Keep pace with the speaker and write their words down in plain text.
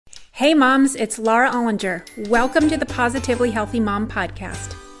Hey moms, it's Laura Ollinger. Welcome to the Positively Healthy Mom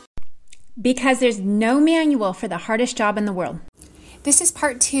podcast. Because there's no manual for the hardest job in the world. This is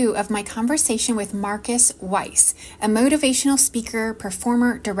part 2 of my conversation with Marcus Weiss, a motivational speaker,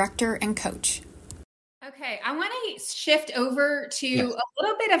 performer, director, and coach. Okay, I want to shift over to a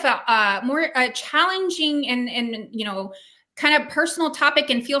little bit of a more challenging and kind of personal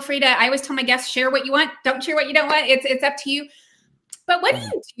topic. And feel free to, I always tell my guests, share what you want, don't share what you don't want. It's up to you. But what do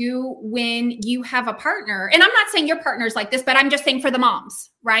you do when you have a partner? And I'm not saying your partner's like this, but I'm just saying for the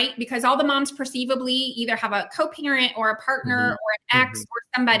moms, right? Because all the moms perceivably either have a co-parent or a partner or an ex or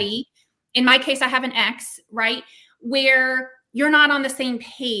somebody. In my case, I have an ex, right? Where you're not on the same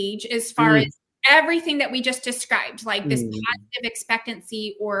page as far as everything that we just described, like this positive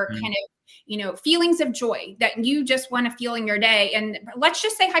expectancy or kind of, feelings of joy that you just want to feel in your day. And let's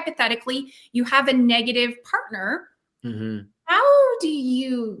just say hypothetically, you have a negative partner. How do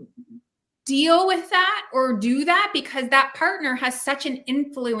you deal with that or do that? Because that partner has such an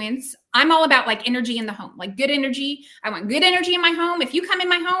influence. I'm all about like energy in the home, like good energy. I want good energy in my home. If you come in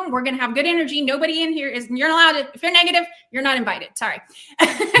my home, we're going to have good energy. Nobody in here you're not allowed to, if you're negative, you're not invited. Sorry.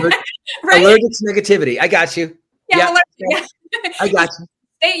 Right? Allergic to negativity. I got you. Yeah. I got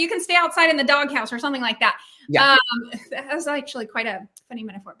you. You can stay outside in the doghouse or something like that. Yeah. That's actually quite a funny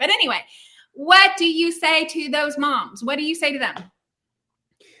metaphor. But anyway, what do you say to those moms? What do you say to them?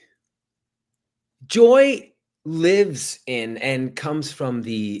 Joy lives in and comes from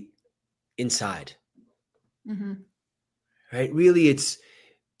the inside, right? Really, it's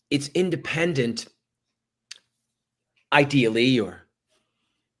independent, ideally, or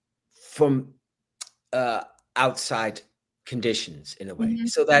from outside conditions in a way.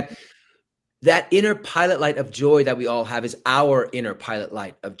 So that inner pilot light of joy that we all have is our inner pilot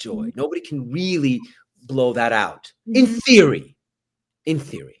light of joy. Nobody can really blow that out in theory.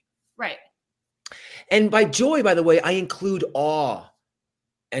 Right. And by joy, by the way, I include awe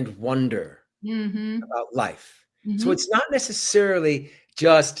and wonder about life. So it's not necessarily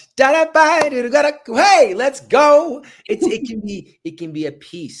just hey, let's go. It can be a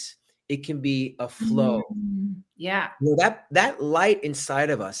peace. It can be a flow. Yeah. That light inside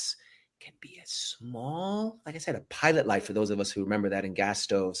of us can be a small, like I said, a pilot light for those of us who remember that in gas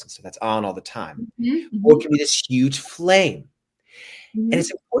stoves. And so that's on all the time. Or it can be this huge flame. And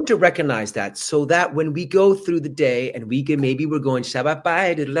it's important to recognize that so that when we go through the day and maybe we're going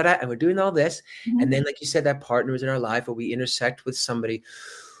and we're doing all this. And then, like you said, that partner is in our life or we intersect with somebody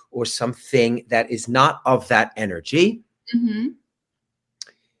or something that is not of that energy.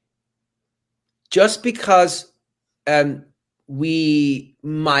 Just because we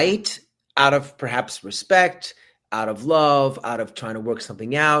might, out of perhaps respect, out of love, out of trying to work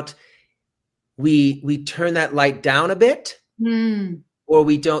something out, we turn that light down a bit. Or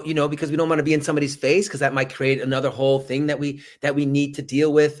we don't, because we don't want to be in somebody's face because that might create another whole thing that we need to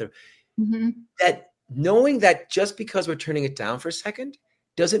deal with. Or that knowing that just because we're turning it down for a second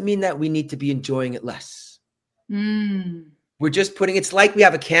doesn't mean that we need to be enjoying it less. We're just it's like we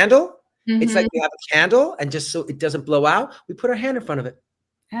have a candle. It's like we have a candle and just so it doesn't blow out, we put our hand in front of it.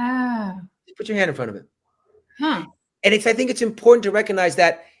 Put your hand in front of it. And I think it's important to recognize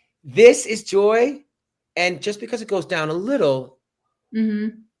that this is joy. And just because it goes down a little,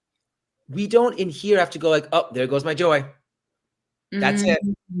 we don't in here have to go like, oh, there goes my joy. That's it.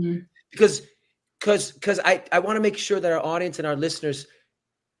 Because I want to make sure that our audience and our listeners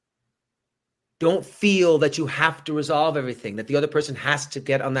don't feel that you have to resolve everything, that the other person has to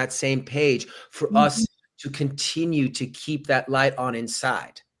get on that same page for us to continue to keep that light on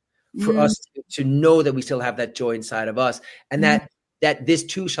inside, for us to know that we still have that joy inside of us and that this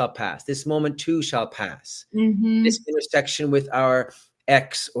too shall pass. This moment too shall pass. This intersection with our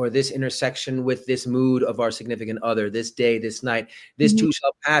ex or this intersection with this mood of our significant other, this day, this night, this too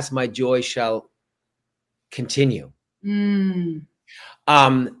shall pass. My joy shall continue.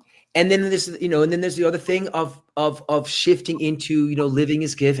 And then there's, and then there's the other thing of shifting into, living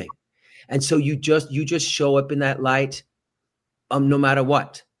is giving. And so you just show up in that light, no matter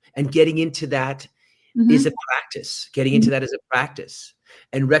what. And getting into that is a practice. Getting into that is a practice.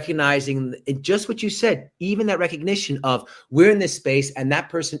 And recognizing just what you said, even that recognition of we're in this space and that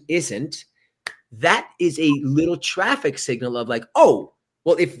person isn't, that is a little traffic signal of like, oh,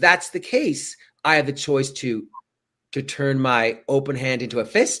 well, if that's the case, I have the choice to turn my open hand into a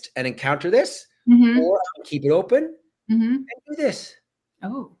fist and encounter this, or I'll keep it open and do this.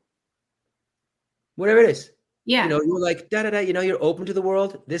 Oh. Whatever it is. Yeah. You're like, you're open to the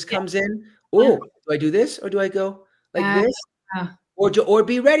world. This comes in. Oh, do I do this or do I go like this? Or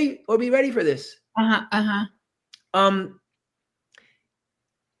be ready for this.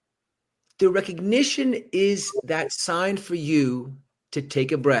 the recognition is that sign for you to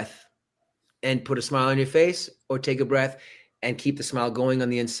take a breath and put a smile on your face, or take a breath and keep the smile going on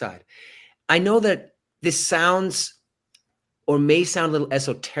the inside. I know that this sounds or may sound a little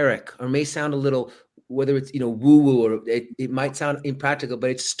esoteric, or may sound a little, whether it's, woo-woo, or it might sound impractical, but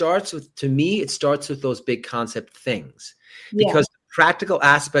it starts with those big concept things, because the practical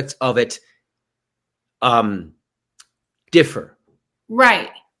aspects of it differ. Right.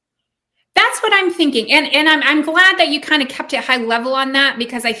 That's what I'm thinking. And I'm glad that you kind of kept it high level on that,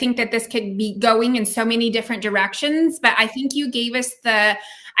 because I think that this could be going in so many different directions, but I think you gave us the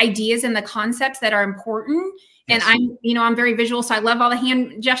ideas and the concepts that are important. And I'm very visual. So I love all the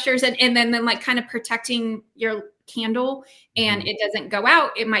hand gestures, and then like kind of protecting your candle, and it doesn't go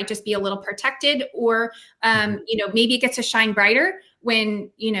out. It might just be a little protected, or, maybe it gets to shine brighter when,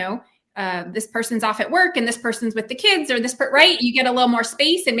 this person's off at work and this person's with the kids, or right? You get a little more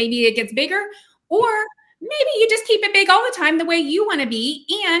space and maybe it gets bigger, or maybe you just keep it big all the time the way you want to be.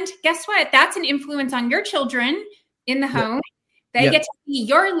 And guess what? That's an influence on your children in the home. They get to see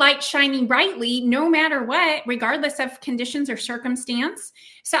your light shining brightly no matter what, regardless of conditions or circumstance.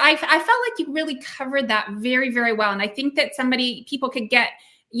 So I felt like you really covered that very, very well. And I think that people could get,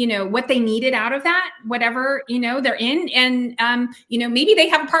 what they needed out of that, whatever, they're in. And, maybe they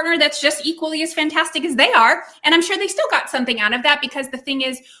have a partner that's just equally as fantastic as they are. And I'm sure they still got something out of that, because the thing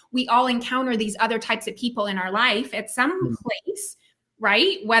is, we all encounter these other types of people in our life at some place,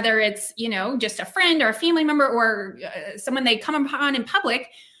 right? Whether it's, just a friend or a family member, or someone they come upon in public,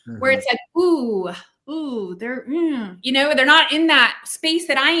 where it's like, they're, they're not in that space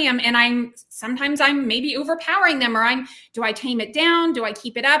that I am. And sometimes I'm maybe overpowering them, or do I tame it down? Do I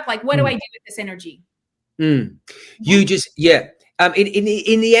keep it up? Like, what do I do with this energy? You just, in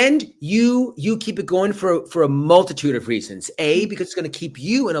the end, you keep it going for a multitude of reasons. Because it's going to keep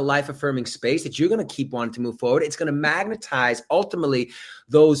you in a life affirming space that you're going to keep wanting to move forward. It's going to magnetize ultimately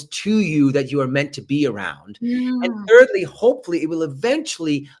those to you that you are meant to be around. And thirdly, hopefully it will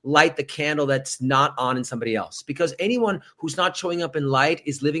eventually light the candle that's not on in somebody else, because anyone who's not showing up in light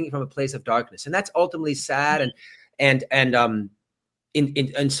is living from a place of darkness. And that's ultimately sad and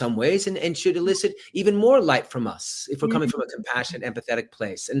in some ways, and should elicit even more light from us if we're coming from a compassionate, empathetic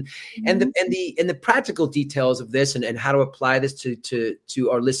place. And the practical details of this and how to apply this to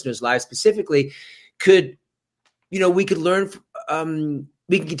our listeners' lives specifically we could learn.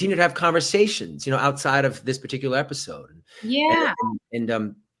 We can continue to have conversations, outside of this particular episode.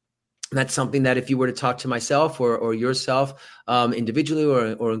 And that's something that if you were to talk to myself or yourself individually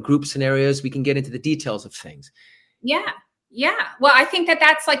or in group scenarios, we can get into the details of things. Yeah. Well, I think that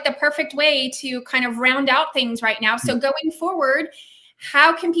that's like the perfect way to kind of round out things right now. So going forward,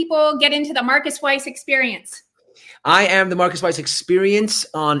 how can people get into the Marcus Weiss Experience? I am the Marcus Weiss Experience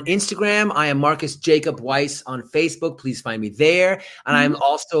on Instagram. I am Marcus Jacob Weiss on Facebook. Please find me there. And I'm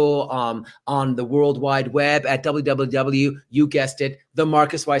also on the World Wide Web at www, you guessed it,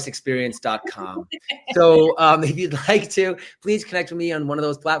 themarcusweissexperience.com. So if you'd like to, please connect with me on one of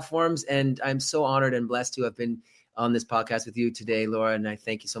those platforms. And I'm so honored and blessed to have been on this podcast with you today, Laura. And I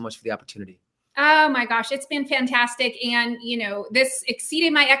thank you so much for the opportunity. Oh my gosh, it's been fantastic. And, this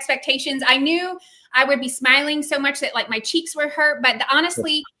exceeded my expectations. I knew I would be smiling so much that like my cheeks were hurt, but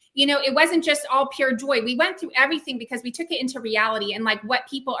honestly, it wasn't just all pure joy. We went through everything because we took it into reality and like what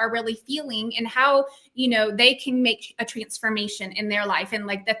people are really feeling and how, they can make a transformation in their life and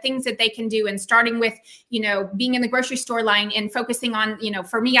like the things that they can do. And starting with, being in the grocery store line and focusing on,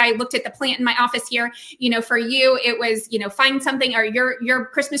 for me, I looked at the plant in my office here, for you, it was, find something or your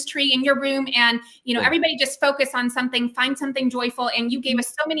Christmas tree in your room. And, everybody just focus on something, find something joyful. And you gave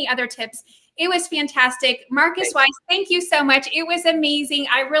us so many other tips. It was fantastic. Marcus Weiss, thank you so much. It was amazing.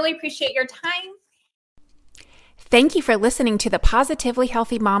 I really appreciate your time. Thank you for listening to the Positively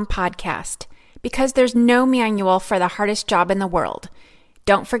Healthy Mom podcast, because there's no manual for the hardest job in the world.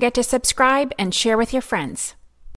 Don't forget to subscribe and share with your friends.